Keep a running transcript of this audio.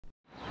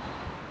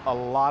A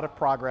lot of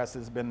progress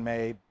has been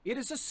made. It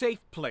is a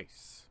safe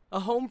place, a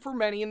home for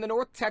many in the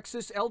North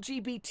Texas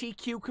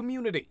LGBTQ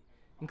community,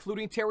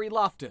 including Terry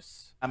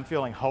Loftus. I'm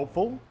feeling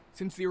hopeful.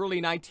 Since the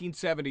early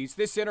 1970s,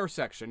 this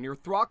intersection near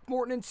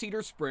Throckmorton and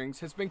Cedar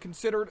Springs has been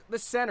considered the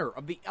center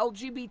of the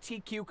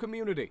LGBTQ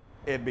community.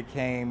 It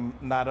became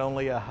not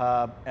only a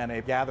hub and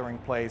a gathering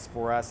place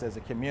for us as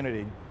a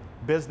community,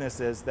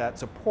 businesses that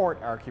support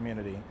our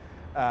community,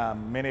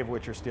 many of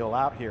which are still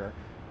out here,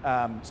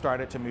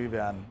 started to move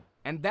in.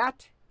 And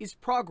that is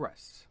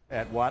progress.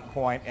 At one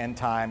point in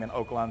time in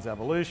Oaklawn's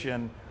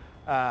evolution,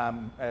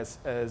 as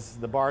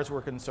the bars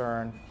were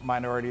concerned,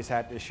 minorities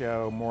had to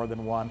show more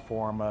than one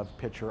form of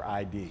picture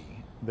ID.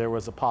 There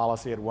was a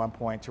policy at one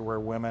point to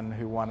where women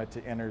who wanted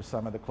to enter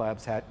some of the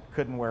clubs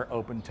couldn't wear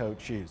open-toed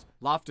shoes.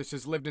 Loftus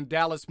has lived in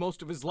Dallas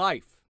most of his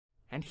life,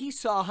 and he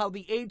saw how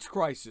the AIDS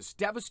crisis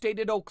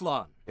devastated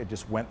Oaklawn. It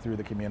just went through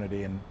the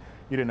community, and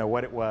you didn't know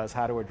what it was,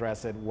 how to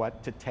address it,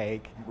 what to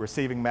take.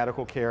 Receiving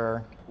medical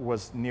care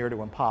was near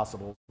to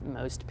impossible.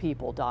 Most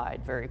people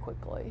died very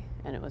quickly,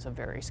 and it was a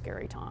very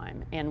scary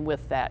time. And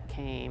with that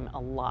came a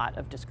lot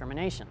of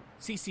discrimination.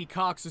 CC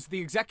Cox is the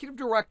executive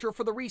director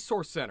for the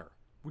Resource Center,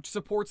 which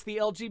supports the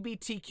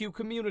LGBTQ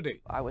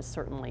community. I was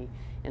certainly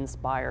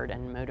inspired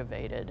and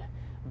motivated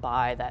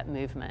by that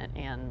movement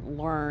and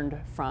learned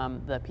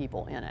from the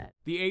people in it.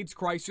 The AIDS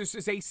crisis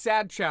is a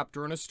sad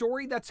chapter in a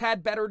story that's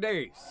had better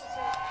days,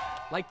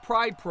 like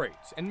pride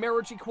parades and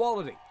marriage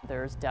equality.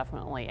 There's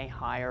definitely a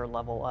higher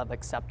level of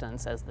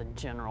acceptance as the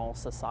general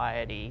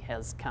society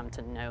has come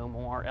to know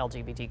more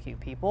LGBTQ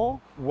people.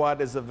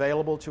 What is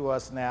available to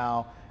us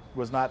now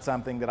was not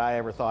something that I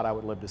ever thought I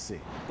would live to see.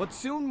 But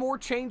soon more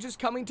change is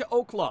coming to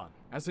Oaklawn,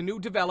 as a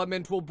new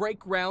development will break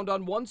ground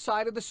on one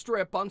side of the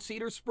strip on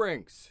Cedar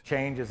Springs.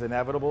 Change is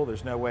inevitable.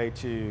 There's no way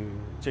to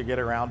get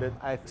around it.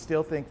 I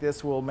still think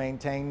this will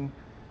maintain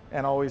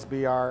and always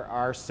be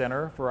our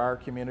center for our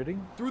community.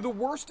 Through the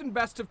worst and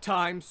best of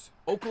times,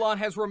 Oaklawn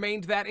has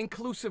remained that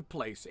inclusive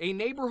place, a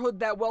neighborhood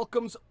that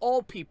welcomes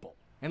all people.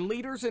 And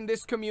leaders in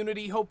this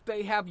community hope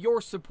they have your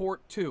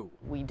support too.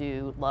 We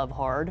do love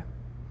hard.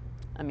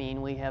 I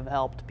mean, we have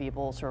helped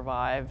people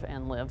survive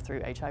and live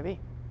through HIV.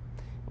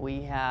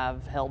 We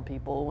have held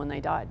people when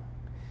they died.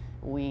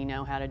 We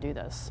know how to do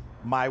this.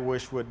 My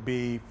wish would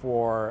be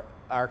for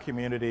our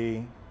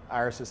community,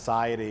 our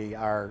society,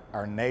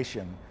 our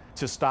nation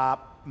to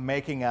stop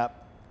making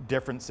up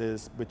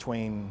differences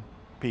between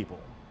people.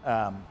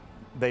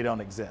 They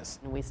don't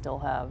exist. We still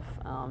have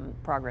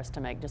progress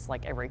to make, just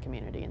like every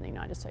community in the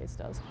United States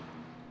does.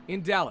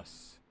 In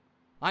Dallas,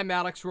 I'm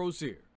Alex Rozier.